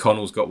day.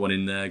 McConnell's got one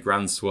in there,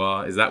 Grand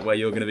Soir. Is that where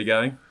you're going to be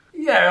going?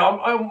 Yeah,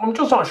 I'm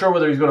just not sure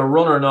whether he's going to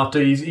run or not.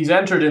 He's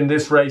entered in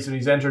this race, and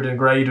he's entered in a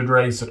graded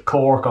race at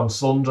Cork on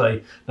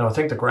Sunday. Now, I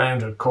think the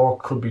ground at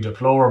Cork could be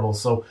deplorable,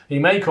 so he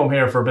may come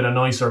here for a bit of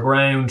nicer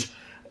ground.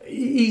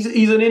 He's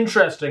an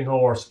interesting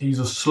horse. He's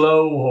a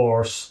slow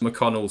horse.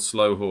 McConnell's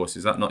slow horse,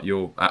 is that not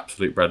your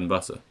absolute bread and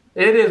butter?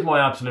 It is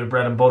my absolute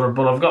bread and butter,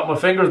 but I've got my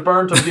fingers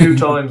burnt a few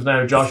times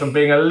now, Josh. I'm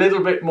being a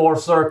little bit more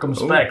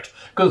circumspect,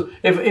 because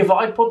if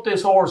I put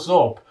this horse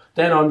up,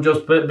 then I'm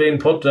just being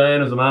put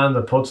down as the man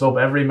that puts up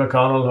every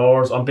McConnell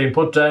horse. I'm being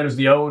put down as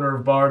the owner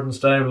of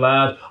Bardenstown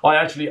Lad. I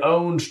actually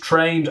owned,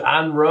 trained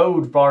and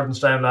rode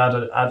Bardenstown Lad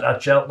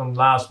at Cheltenham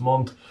last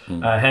month,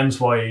 hence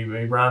why he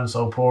ran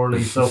so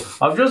poorly. So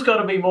I've just got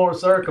to be more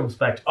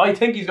circumspect. I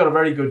think he's got a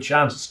very good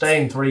chance of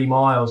staying 3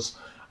 miles.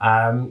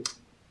 I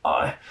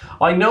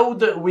know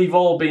that we've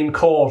all been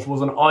caught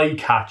was an eye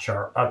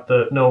catcher at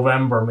the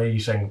November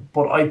meeting,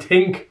 but I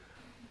think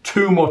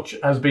too much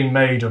has been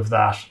made of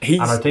that,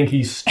 and I think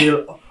he's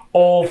still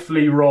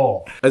awfully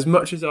raw. As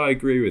much as I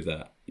agree with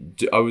that,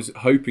 I was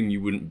hoping you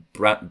wouldn't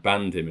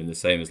band him in the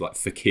same as like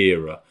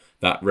Fakira,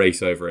 that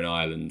race over in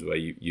Ireland where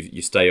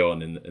you stay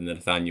on in the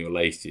Nathaniel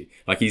Lacey.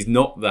 Like, he's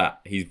not that.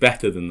 He's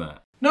better than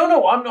that.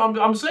 No,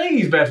 I'm saying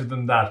he's better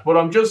than that, but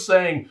I'm just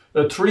saying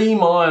a 3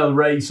 mile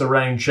race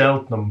around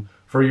Cheltenham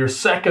for your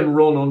second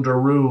run under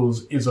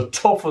rules is a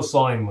tough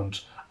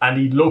assignment, and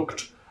he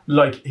looked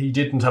like he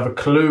didn't have a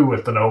clue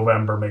at the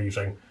November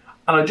meeting.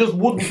 And I just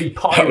wouldn't be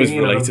piling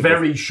in at a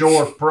very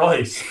short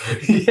price.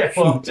 Yeah,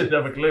 well, I didn't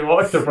have a clue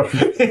either. But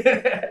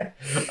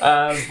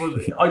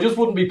I just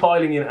wouldn't be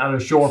piling in at a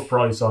short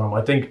price on him.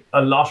 I think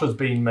a lot has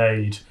been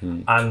made.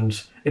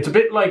 And it's a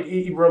bit like,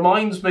 he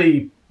reminds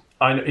me,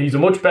 he's a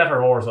much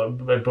better horse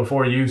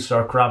before you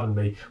start crabbing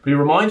me, but he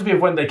reminds me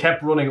of when they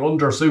kept running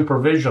under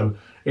supervision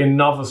in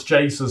novice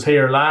chases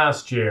here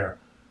last year.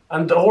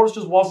 And the horse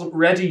just wasn't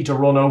ready to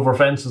run over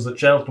fences at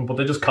Cheltenham, but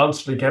they just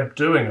constantly kept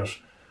doing it.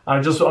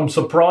 I'm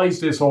surprised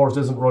this horse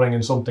isn't running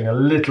in something a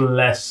little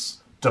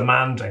less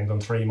demanding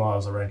than 3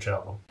 miles around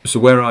Cheltenham.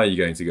 So where are you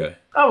going to go?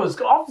 Oh, it's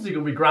obviously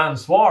going to be Grand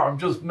Soir. I'm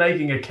just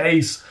making a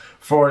case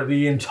for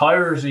the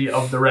entirety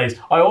of the race.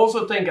 I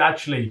also think,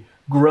 actually,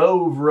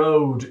 Grove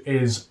Road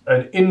is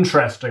an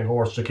interesting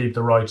horse to keep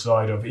the right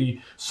side of.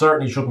 He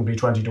certainly shouldn't be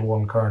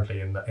 20-1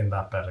 currently in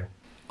that betting.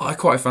 I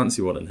quite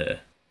fancy one in here.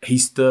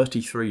 He's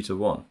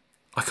 33-1.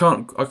 I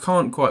can't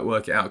quite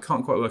work it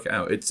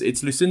out.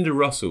 It's Lucinda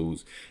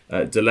Russell's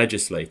The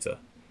Legislator,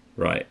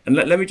 right? And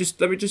let me just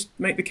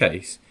make the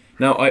case.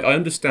 Now, I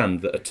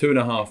understand that a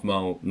 2.5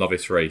 mile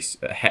novice race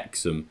at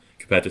Hexham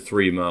compared to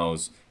 3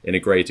 miles in a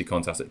graded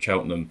contest at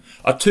Cheltenham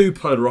are two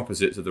polar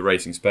opposites of the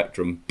racing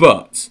spectrum.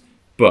 But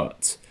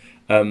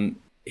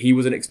he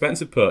was an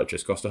expensive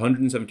purchase, cost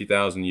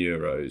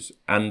 €170,000,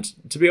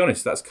 and to be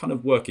honest, that's kind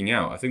of working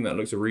out. I think that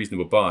looks a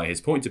reasonable buy.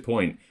 His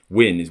point-to-point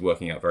win is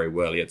working out very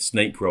well. He had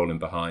Snake rolling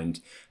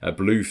behind,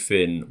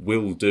 Bluefin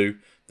Will Do,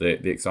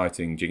 the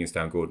exciting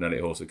Jigginstown Gordon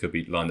Elliott horse that could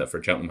be lined up for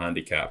a Cheltenham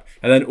handicap,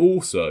 and then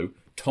also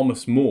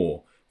Thomas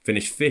Moore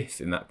finished 5th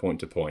in that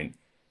point-to-point,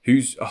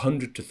 who's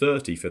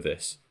 100-30 for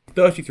this,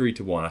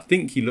 33-1. I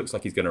think he looks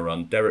like he's going to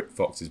run. Derek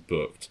Fox is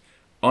booked.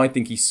 I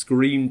think he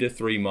screamed a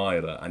 3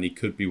 miler, and he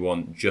could be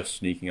one just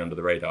sneaking under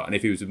the radar. And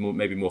if he was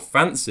maybe more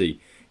fancy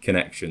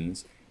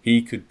connections,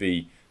 he would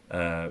be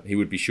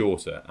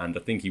shorter. And I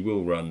think he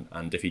will run.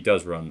 And if he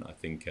does run, I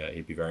think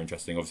he'd be very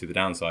interesting. Obviously, the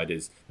downside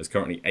is there's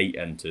currently 8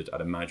 entered. I'd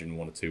imagine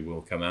 1 or 2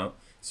 will come out.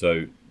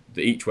 So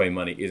the each way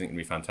money isn't going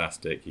to be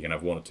fantastic. You can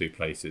have 1 or 2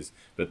 places,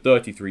 but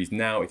 33s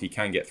now. If he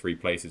can get 3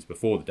 places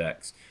before the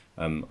decks,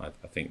 I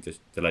think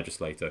the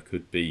Legislator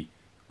could be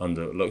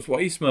underlooked.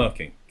 What are you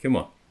smirking? Come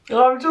on.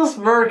 I'm just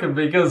smirking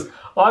because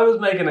I was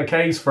making a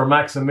case for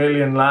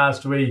Maximilian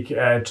last week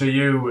to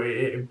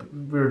you.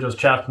 We were just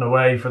chatting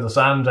away for the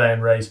Sandown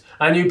race,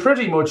 and you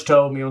pretty much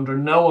told me under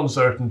no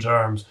uncertain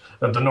terms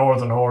that the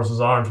Northern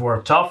horses aren't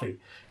worth toffee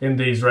in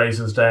these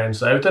races down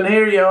south. And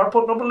here you are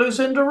putting up a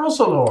Lucinda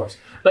Russell horse.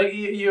 Like,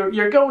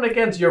 you're going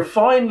against, you're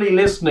finally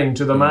listening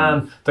to the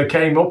man that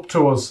came up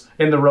to us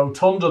in the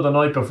rotunda the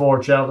night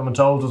before Cheltenham and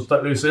told us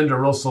that Lucinda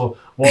Russell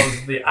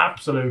was the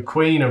absolute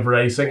queen of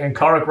racing and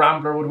Corrick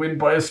Rambler would win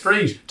by a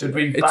street. Did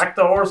we back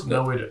the horse?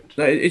 No, we didn't.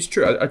 No, it's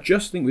true. I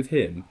just think with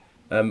him,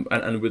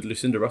 And with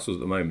Lucinda Russell's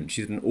at the moment,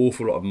 she's had an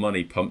awful lot of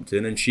money pumped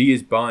in, and she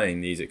is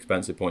buying these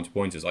expensive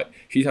point-to-pointers. Like,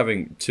 she's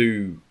having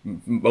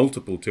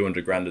multiple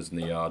 200 granders in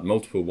the yard,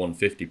 multiple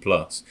 150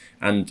 plus,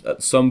 and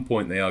at some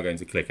point they are going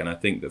to click. And I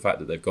think the fact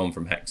that they've gone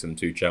from Hexham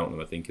to Cheltenham,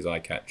 I think, is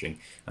eye-catching,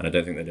 and I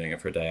don't think they're doing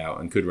it for a day out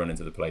and could run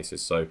into the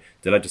places. So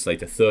the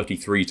Legislator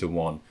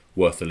 33-1.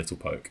 Worth a little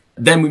poke.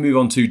 Then we move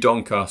on to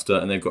Doncaster,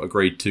 and they've got a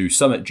Grade 2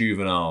 Summit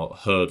Juvenile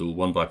Hurdle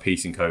won by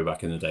Peace & Co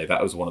back in the day.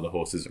 That was one of the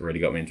horses that really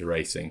got me into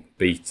racing.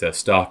 Beat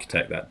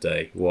Starkitect that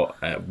day. What?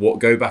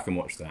 Go back and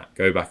watch that.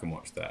 Go back and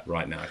watch that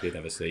right now if you've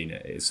never seen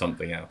it. It's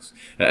something else.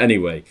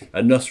 Anyway,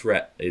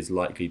 Nusret is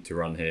likely to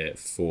run here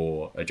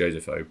for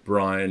Joseph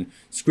O'Brien.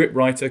 Script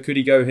writer, could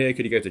he go here?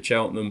 Could he go to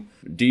Cheltenham?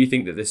 Do you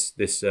think that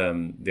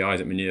the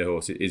Isaac Manure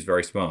horse is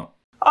very smart?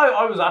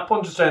 I was at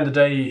Punchestown the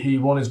day he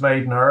won his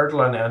maiden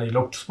hurdle, and he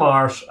looked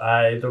smart.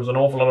 There was an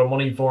awful lot of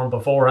money for him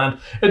beforehand.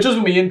 It's just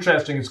going to be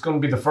interesting. It's going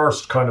to be the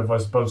first kind of, I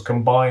suppose,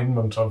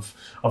 combinement of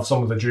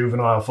some of the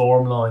juvenile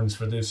form lines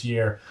for this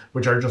year,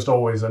 which are just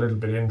always a little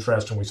bit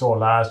interesting. We saw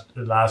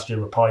last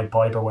year with Pied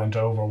Piper went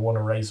over, won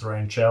a race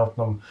around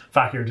Cheltenham.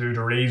 Fakir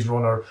Duderies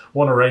won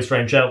a race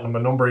around Cheltenham a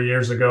number of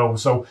years ago.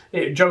 So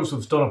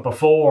Joseph's done it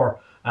before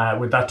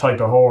with that type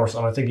of horse,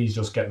 and I think he's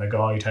just getting a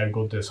guide how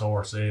good this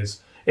horse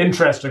is.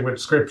 Interesting with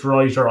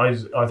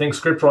Scriptwriter. I think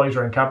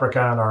Scriptwriter and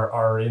Caprican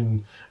are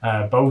in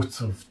both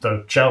of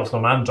the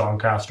Cheltenham and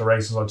Doncaster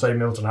races. I'd say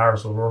Milton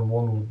Harris will run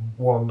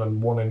one and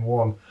one in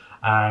one.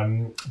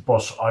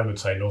 But I would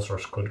say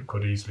Nusret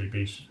could easily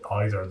beat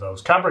either of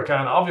those.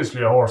 Caprican,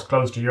 obviously a horse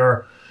close to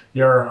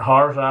your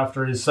heart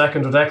after his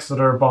second at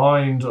Exeter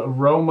behind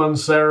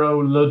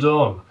Romancero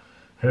Ledun,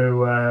 who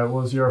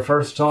was your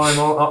first time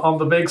on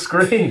the big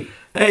screen.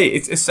 Hey,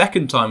 it's a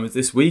second time with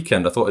this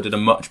weekend. I thought I did a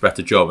much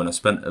better job, and I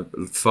spent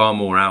far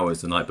more hours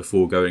the night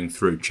before going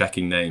through,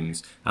 checking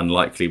names and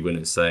likely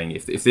winners, saying,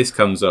 if this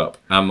comes up,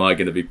 am I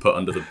going to be put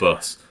under the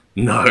bus?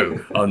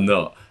 No, I'm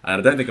not. And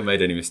I don't think I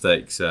made any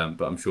mistakes,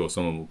 but I'm sure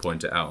someone will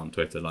point it out on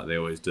Twitter like they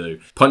always do.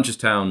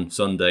 Punchestown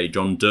Sunday,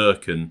 John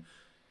Durkan,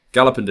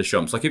 Galopin de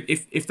Champs. Like,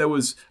 if there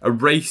was a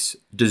race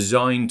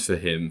designed for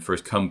him for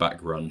his comeback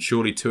run,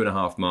 surely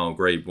 2.5 mile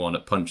Grade 1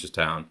 at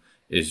Punchestown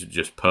is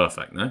just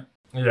perfect, no?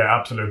 Yeah,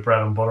 absolute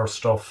bread and butter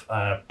stuff.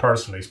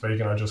 Personally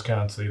speaking, I just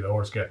can't see the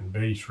horse getting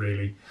beat,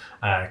 really.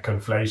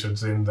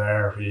 Conflated's in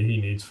there. He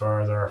needs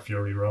further.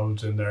 Fury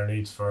Road's in there,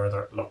 needs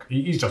further. Look,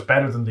 he's just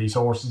better than these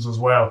horses as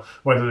well,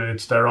 whether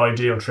it's their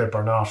ideal trip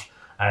or not.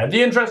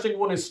 The interesting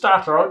one is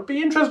Statler. I'd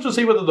be interested to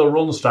see whether they'll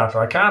run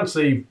Statler. I can't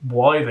see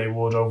why they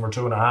would over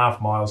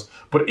 2.5 miles.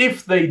 But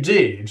if they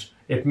did,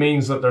 it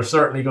means that they're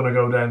certainly going to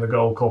go down the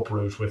Gold Cup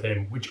route with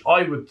him, which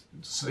I would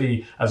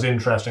see as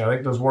interesting. I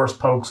think there's worse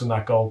pokes in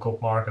that Gold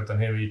Cup market than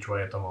him each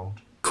way at the moment.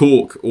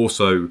 Cork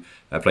also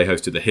play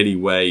host to the Hilly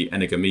Way.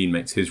 Enigamine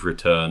makes his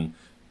return.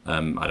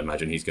 I'd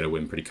imagine he's going to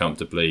win pretty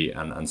comfortably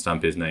and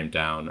stamp his name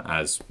down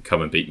as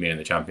come and beat me in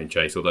the champion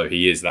chase, although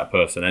he is that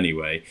person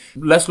anyway.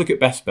 Let's look at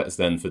best bets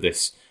then for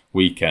this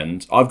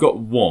weekend. I've got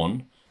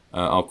one.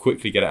 I'll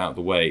quickly get it out of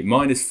the way.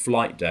 Mine is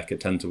Flight Deck at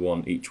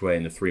 10-1 each way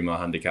in the 3 mile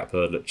handicap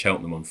hurdle at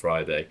Cheltenham on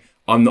Friday.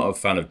 I'm not a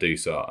fan of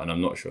Dusart, and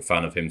I'm not a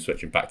fan of him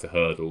switching back to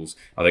hurdles.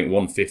 I think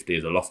 150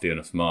 is a lofty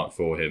enough mark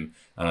for him,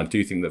 and I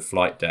do think that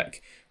Flight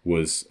Deck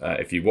was,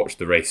 if you watched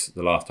the race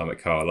the last time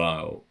at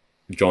Carlisle,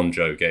 John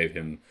Joe gave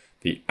him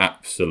the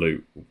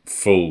absolute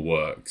full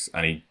works,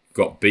 and he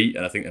got beat,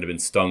 and I think they'd have been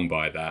stung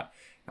by that.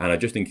 And I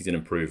just think he's an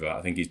improver.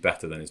 I think he's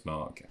better than his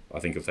mark. I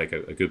think he'll take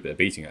a good bit of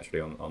beating,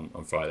 actually,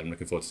 on Friday. I'm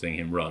looking forward to seing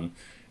him run.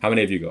 How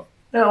many have you got?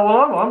 Yeah,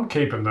 well, I'm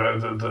keeping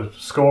the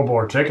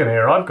scoreboard ticking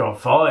here. I've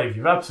got 5.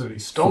 You've absolutely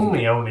stung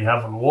me only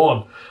having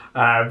 1.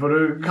 But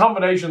a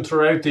combination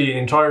throughout the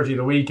entirety of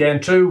the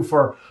weekend. 2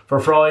 for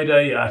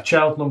Friday at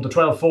Cheltenham. The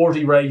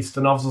 12:40 race,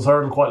 the novices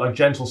hurdle, quite like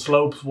Gentle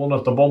Slopes, won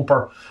at the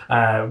bumper.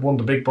 Won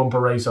the big bumper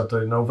race at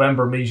the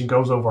November meeting.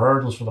 Goes over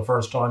hurdles for the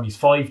first time. He's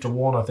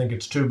 5-1. I think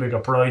it's too big a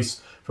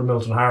price for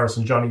Milton Harris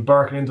and Johnny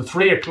Birkin. In the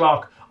 3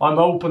 o'clock, I'm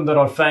hoping that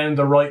I've found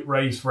the right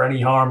race for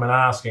any harm in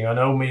asking. I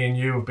know me and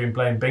you have been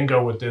playing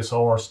bingo with this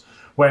horse.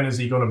 When is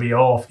he going to be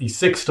off? He's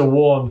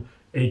 6-1.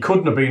 He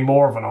couldn't have been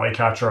more of an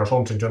eye-catcher at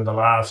Huntingdon the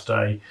last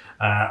day.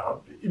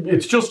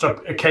 It's just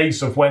a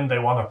case of when they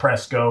want to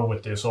press go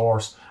with this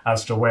horse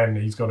as to when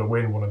he's going to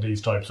win one of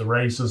these types of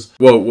races.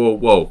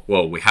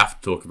 Whoa. We have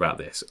to talk about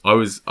this. I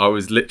was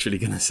literally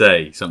going to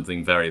say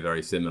something very,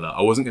 very similar.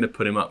 I wasn't going to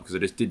put him up because I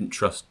just didn't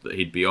trust that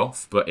he'd be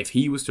off. But if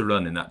he was to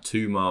run in that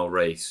 2 mile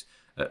race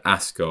at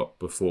Ascot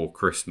before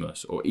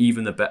Christmas, or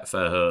even the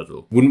Betfair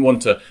hurdle, wouldn't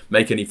want to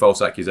make any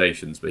false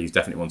accusations, but he's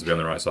definitely one to be on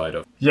the right side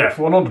of. Yeah,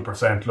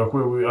 100%. Look,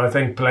 I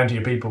think plenty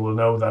of people will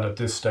know that at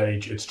this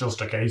stage. It's just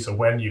a case of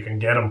when you can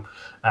get him.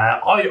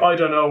 I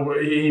don't know,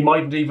 he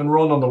mightn't even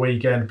run on the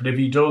weekend, but if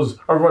he does,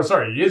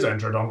 he is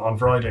entered on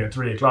Friday at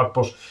 3 o'clock,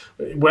 but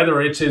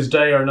whether it's his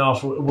day or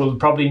not, we'll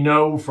probably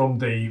know from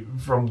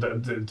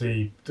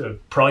the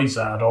price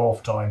ad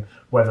off time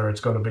whether it's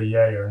going to be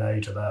yay or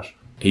nay to that.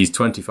 He's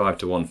 25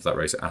 to 1 for that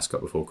race at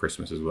Ascot before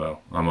Christmas as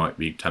well. I might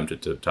be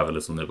tempted to have a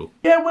little nibble.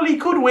 Yeah, well, he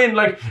could win.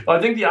 Like, I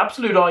think the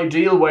absolute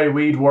ideal way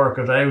we'd work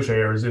it out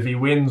here is if he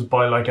wins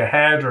by like a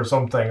head or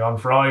something on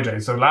Friday.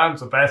 So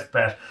Lamb's the best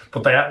bet,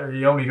 but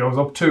he only goes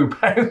up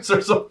 £2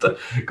 or something,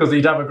 because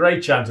he'd have a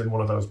great chance in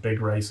one of those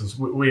big races.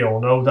 We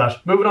all know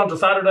that. Moving on to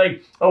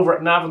Saturday, over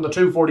at Navan, the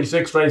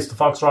 246 race, the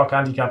Foxrock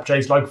Handicap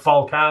Chase, like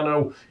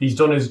Volcano. He's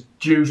done his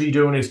duty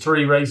doing his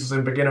 3 races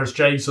in beginners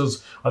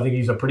chases. I think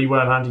he's a pretty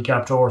well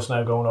handicapped horse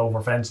now, going over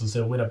fences.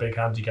 He'll win a big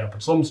handicap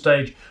at some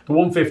stage. The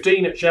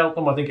 115 at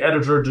Cheltenham, I think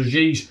Editor de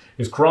Gite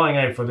is crying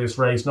out for this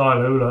race.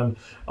 Niall Houlihan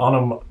on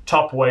him,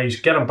 top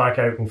weight, get him back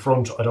out in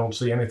front. I don't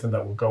see anything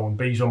that will go and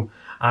beat him.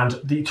 And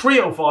the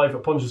 305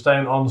 at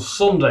Punchestown on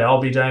Sunday,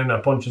 I'll be down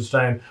at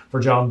Punchestown for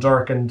John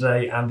Durkan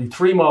Day. And the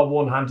 3 mile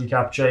 1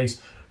 handicap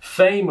chase,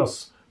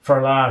 famous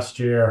for last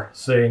year,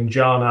 seeing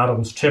John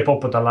Adams tip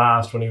up at the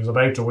last when he was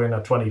about to win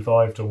at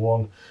 25 to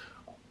 1.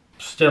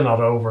 Still not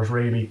over it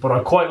really, but I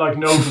quite like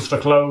Notice to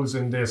Close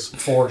in this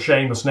for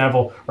Seamus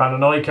Neville. Ran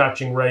an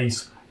eye-catching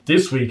race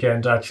this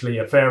weekend actually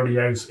at Fairley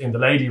House in the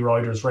Lady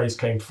Riders race,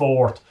 came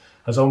 4th.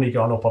 Has only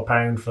gone up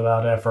 £1 for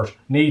that effort.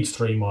 Needs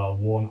 3 mile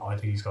 1. I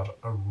think he's got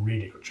a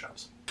really good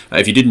chance.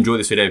 If you did enjoy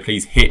this video,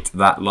 please hit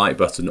that like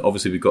button.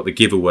 Obviously, we've got the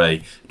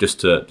giveaway.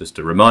 Just to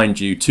remind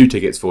you, 2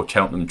 tickets for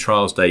Cheltenham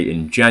Trials Day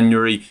in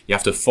January. You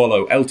have to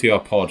follow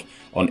LTR Pod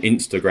on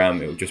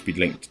Instagram. It will just be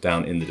linked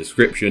down in the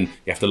description.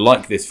 You have to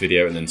like this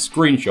video and then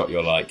screenshot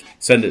your like,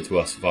 send it to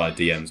us via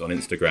DMs on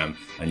Instagram,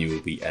 and you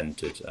will be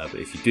entered. But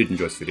if you did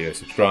enjoy this video,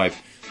 subscribe,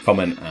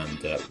 comment, and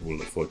we'll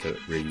look forward to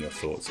reading your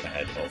thoughts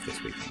ahead of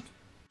this weekend.